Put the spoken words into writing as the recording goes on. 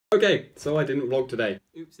Okay, so I didn't vlog today.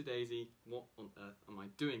 Oopsie-daisy, what on earth am I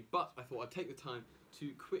doing? But I thought I'd take the time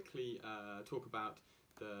to quickly talk about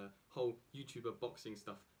the whole YouTuber boxing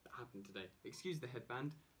stuff that happened today. Excuse the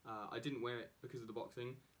headband, I didn't wear it because of the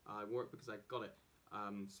boxing, I wore it because I got it.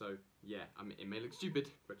 So yeah, I mean, it may look stupid,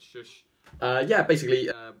 but shush. Yeah, basically,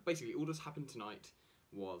 all that's happened tonight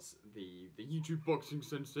was the YouTube boxing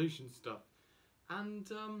sensation stuff.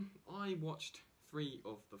 And I watched 3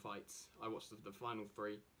 of the fights. I watched the final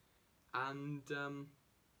 3. And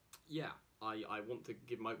yeah, I want to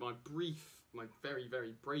give my very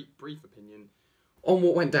brief opinion on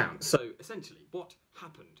what went down. So essentially, what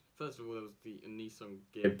happened? First of all, there was the Nissan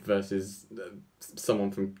Gib versus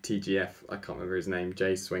someone from TGF. I can't remember his name,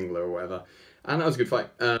 Jay Swingler or whatever. And that was a good fight.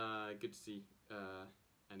 Good to see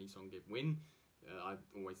a Nissan Gib win. I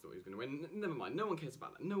always thought he was going to win. Never mind. No one cares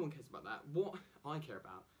about that. No one cares about that. What I care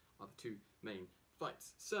about are the 2 main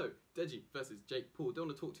fights. So, Deji versus Jake Paul. Don't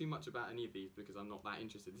want to talk too much about any of these because I'm not that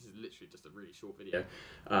interested. This is literally just a really short video.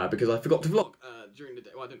 Because I forgot to vlog during the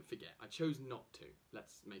day. Well, I didn't forget. I chose not to.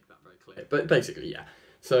 Let's make that very clear. But basically, yeah.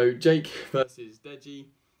 So, Jake versus Deji.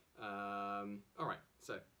 Alright,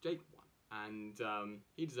 so Jake won. And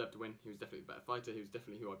he deserved to win. He was definitely the better fighter. He was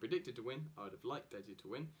definitely who I predicted to win. I would have liked Deji to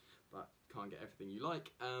win, but can't get everything you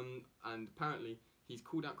like. And apparently, he's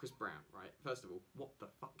called out Chris Brown, right? First of all, what the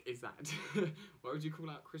fuck is that? Why would you call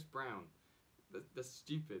out Chris Brown? That's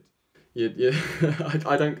stupid. Yeah.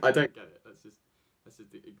 I don't get it. Let's just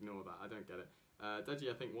ignore that. I don't get it. Deji,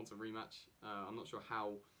 I think, wants a rematch. I'm not sure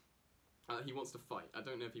how. He wants to fight. I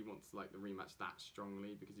don't know if he wants like the rematch that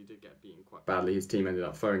strongly because he did get beaten quite badly. His team ended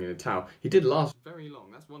up throwing in a towel. He did last very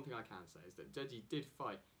long. That's one thing I can say is that Deji did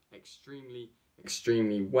fight extremely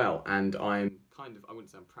well, and I'm kind of, I wouldn't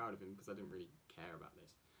say I'm proud of him because I didn't really care about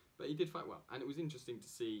this, but he did fight well, and it was interesting to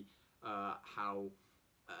see how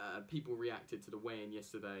people reacted to the weigh-in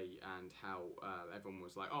yesterday and how everyone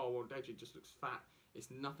was like, oh well, Deji just looks fat. It's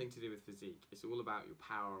nothing to do with physique. It's all about your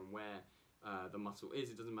power and where the muscle is.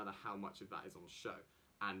 It doesn't matter how much of that is on show,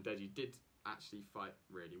 and Deji did actually fight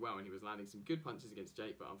really well, and he was landing some good punches against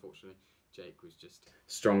Jake, but unfortunately Jake was just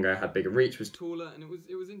stronger, had bigger reach, was taller, and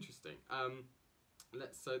it was interesting.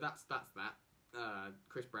 So that's that.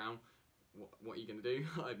 Chris Brown, what are you gonna do?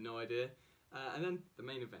 I have no idea. And then the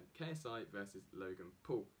main event, KSI versus Logan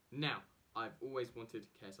Paul. Now, I've always wanted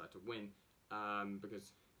KSI to win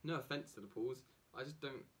because, no offense to the Pauls, I just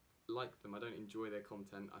don't like them. I don't enjoy their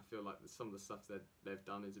content. I feel like some of the stuff that they've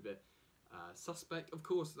done is a bit suspect. Of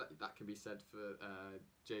course, that can be said for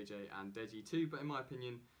JJ and Deji too, but in my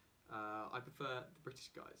opinion, I prefer the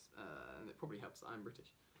British guys, and it probably helps that I'm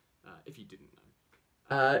British, if you didn't know.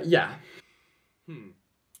 Yeah.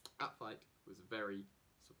 That fight was very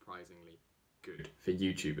surprisingly good for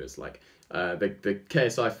YouTubers. Like the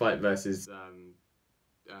KSI fight versus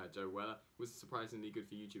Joe Weller was surprisingly good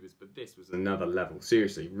for YouTubers, but this was another level.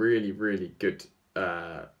 Seriously, really good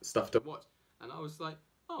stuff to watch. And I was like,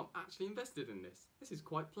 oh, I'm actually invested in this. This is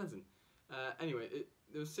quite pleasant. Anyway,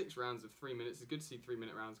 there was 6 rounds of 3 minutes. It's good to see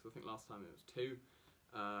 3-minute rounds because I think last time it was 2.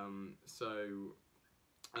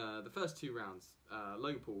 The first 2 rounds,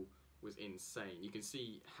 Logan Paul was insane. You can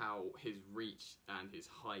see how his reach and his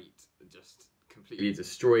height just completely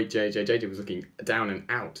destroyed JJ. JJ was looking down and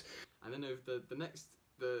out. And then over the next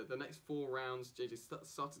 4 rounds, JJ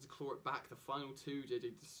started to claw it back. The final 2,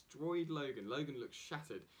 JJ destroyed Logan. Logan looked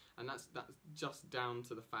shattered, and that's just down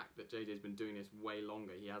to the fact that JJ's been doing this way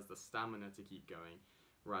longer. He has the stamina to keep going,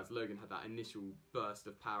 whereas Logan had that initial burst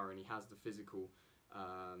of power, and he has the physical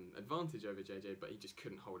advantage over JJ, but he just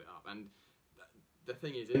couldn't hold it up. And the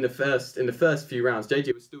thing is, in the first few rounds,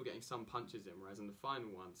 JJ was still getting some punches in, whereas in the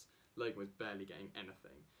final ones, Logan was barely getting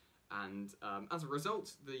anything. And as a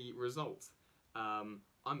result,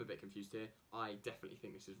 I'm a bit confused here. I definitely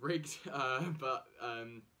think this is rigged, but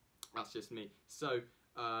that's just me. So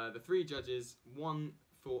the 3 judges, one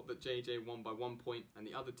thought that JJ won by 1 point, and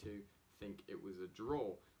the other 2 think it was a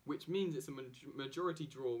draw, which means it's a majority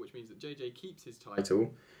draw, which means that JJ keeps his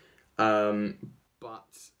title,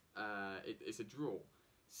 but it's a draw.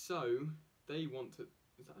 So they want to.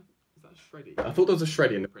 Is that a shreddy? I thought there was a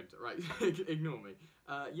shreddy in the printer. Right, ignore me.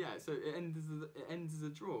 Yeah, so it ends as a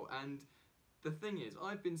draw, and the thing is,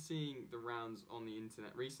 I've been seeing the rounds on the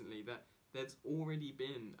internet recently that there's already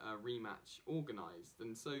been a rematch organised,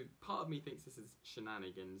 and so part of me thinks this is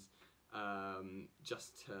shenanigans,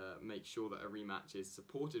 just to make sure that a rematch is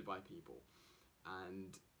supported by people.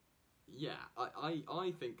 And yeah,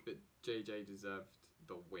 I think that JJ deserved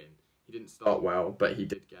the win. He didn't start well, but he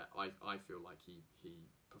did get. I feel like he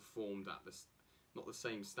performed at not the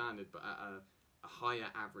same standard, but at a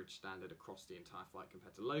higher average standard across the entire fight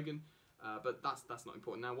compared to Logan. But that's not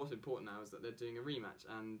important now. What's important now is that they're doing a rematch,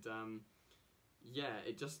 and yeah,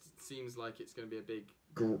 it just seems like it's going to be a big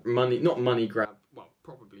not money grab. Well,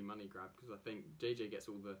 probably money grab, because I think JJ gets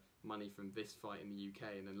all the money from this fight in the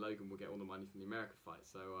UK, and then Logan will get all the money from the America fight.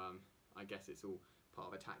 So I guess it's all part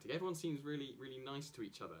of a tactic. Everyone seems really, really nice to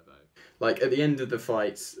each other, though. Like, at the end of the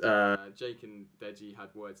fights, Jake and Deji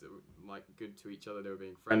had words that were, like, good to each other. They were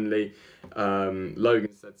being friendly.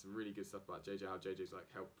 Logan said some really good stuff about JJ, how JJ's,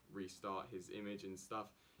 like, helped restart his image and stuff.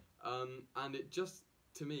 And it just,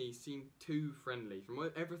 to me, seemed too friendly. From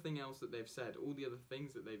everything else that they've said, all the other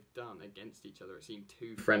things that they've done against each other, it seemed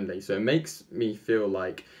too friendly. So it makes me feel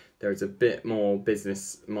like there's a bit more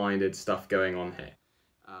business-minded stuff going on here.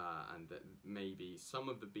 And that maybe some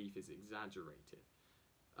of the beef is exaggerated.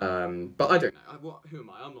 But I don't know. Who am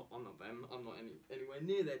I? I'm not them. I'm not anywhere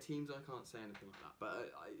near their teams. I can't say anything like that.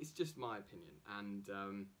 But it's just my opinion. And I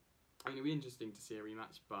mean, it'd be interesting to see a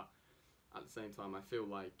rematch. But at the same time, I feel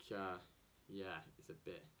like yeah, it's a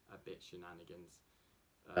bit shenanigans.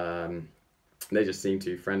 They just seem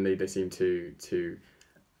too friendly. They seem too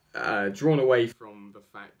drawn away from the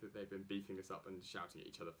fact that they've been beefing us up and shouting at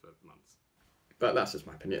each other for months. But that's just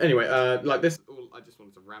my opinion. Anyway, like this, I just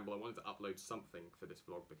wanted to ramble. I wanted to upload something for this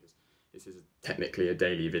vlog because this is technically a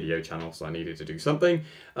daily video channel, so I needed to do something.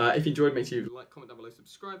 If you enjoyed, make sure you like, comment down below,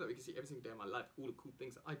 subscribe, that we can see every single day of my life, all the cool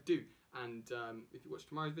things that I do. And if you watch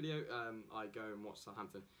tomorrow's video, I go and watch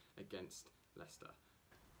Southampton against Leicester.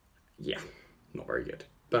 Yeah, not very good.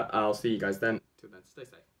 But I'll see you guys then. Till then, stay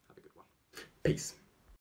safe. Have a good one. Peace.